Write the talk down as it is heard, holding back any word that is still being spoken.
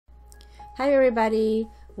Hi everybody,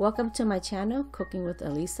 welcome to my channel Cooking with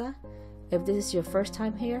Elisa. If this is your first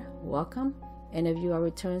time here, welcome, and if you are a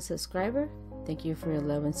return subscriber, thank you for your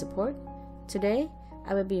love and support. Today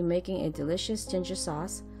I will be making a delicious ginger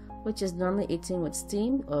sauce, which is normally eaten with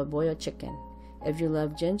steamed or boiled chicken. If you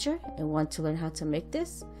love ginger and want to learn how to make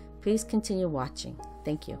this, please continue watching.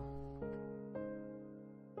 Thank you.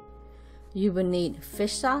 You will need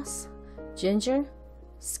fish sauce, ginger,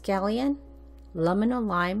 scallion, lemon or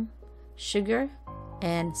lime, sugar,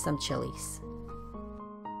 and some chilies.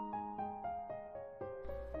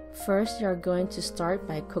 First, you're going to start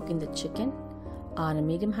by cooking the chicken on a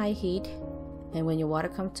medium-high heat, and when your water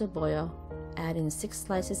comes to a boil, add in 6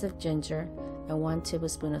 slices of ginger and 1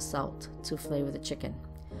 tablespoon of salt to flavor the chicken.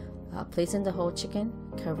 Place in the whole chicken,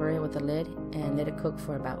 cover it with a lid, and let it cook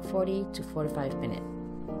for about 40 to 45 minutes.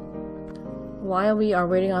 While we are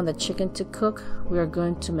waiting on the chicken to cook, we are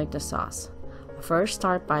going to make the sauce. First,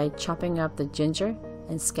 start by chopping up the ginger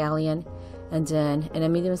and scallion, and then in a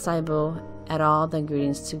medium-sized bowl, add all the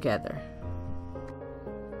ingredients together.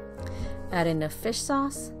 Add in the fish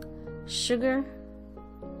sauce, sugar,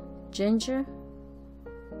 ginger,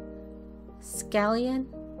 scallion,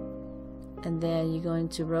 and then you're going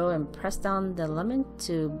to roll and press down the lemon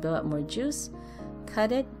to build up more juice.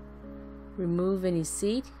 Cut it, remove any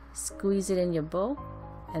seed, squeeze it in your bowl,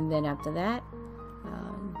 and then after that,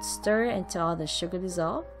 stir it until all the sugar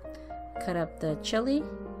dissolves. Cut up the chili,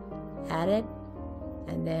 add it,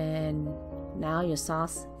 and then now your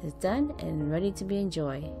sauce is done and ready to be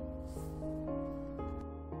enjoyed.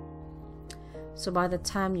 So by the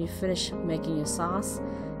time you finish making your sauce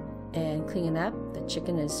and clean it up, the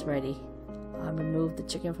chicken is ready. Remove the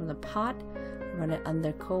chicken from the pot, run it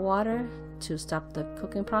under cold water to stop the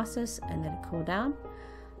cooking process and let it cool down.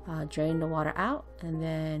 Drain the water out, and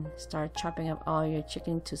then start chopping up all your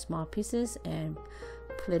chicken to small pieces and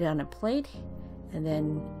put it on a plate, and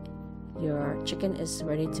then your chicken is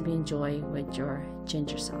ready to be enjoyed with your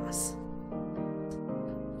ginger sauce.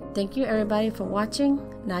 Thank you everybody for watching.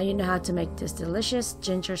 Now you know how to make this delicious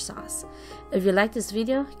ginger sauce. If you like this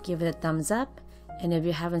video, give it a thumbs up, and if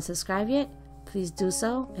you haven't subscribed yet, please do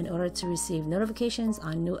so in order to receive notifications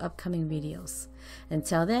on new upcoming videos.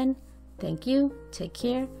 Until then, thank you, take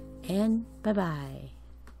care, and bye-bye.